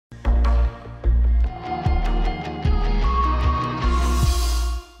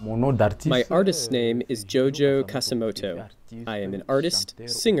My artist's name is Jojo Kasamoto. I am an artist,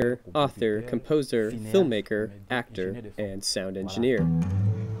 singer, author, composer, filmmaker, actor, and sound engineer.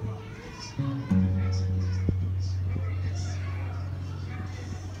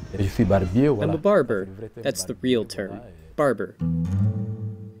 I'm a barber. That's the real term. Barber.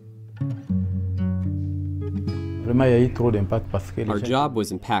 Our job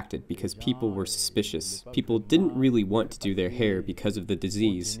was impacted because people were suspicious. People didn't really want to do their hair because of the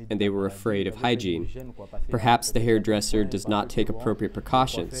disease, and they were afraid of hygiene. Perhaps the hairdresser does not take appropriate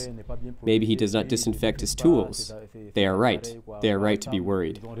precautions. Maybe he does not disinfect his tools. They are right. They are right to be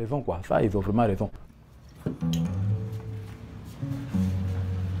worried.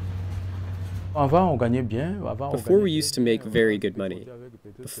 Before, we used to make very good money.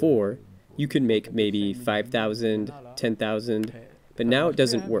 Before, you could make maybe 5,000, 10,000, but now it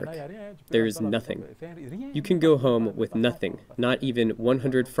doesn't work. There is nothing. You can go home with nothing, not even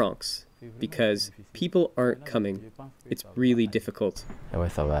 100 francs, because people aren't coming. It's really difficult.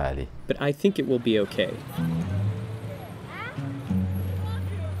 But I think it will be okay.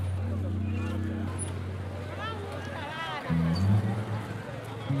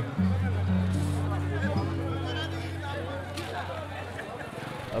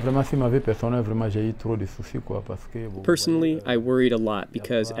 Personally, I worried a lot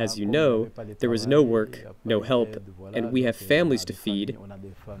because, as you know, there was no work, no help, and we have families to feed.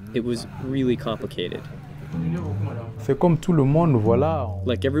 It was really complicated.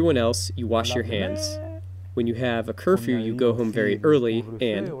 Like everyone else, you wash your hands. When you have a curfew, you go home very early,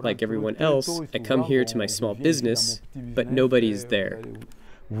 and, like everyone else, I come here to my small business, but nobody is there.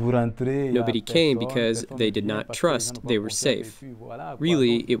 Nobody came because they did not trust they were safe.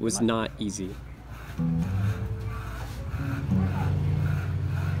 Really, it was not easy.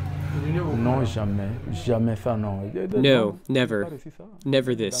 No, never.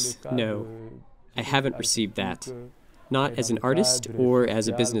 Never this, no. I haven't received that. Not as an artist or as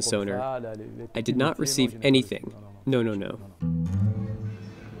a business owner. I did not receive anything. No, no, no.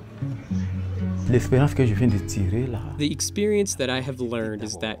 The experience that I have learned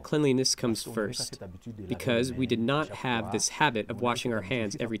is that cleanliness comes first, because we did not have this habit of washing our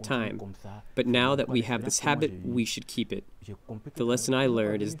hands every time. But now that we have this habit, we should keep it. The lesson I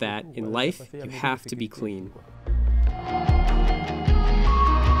learned is that in life, you have to be clean.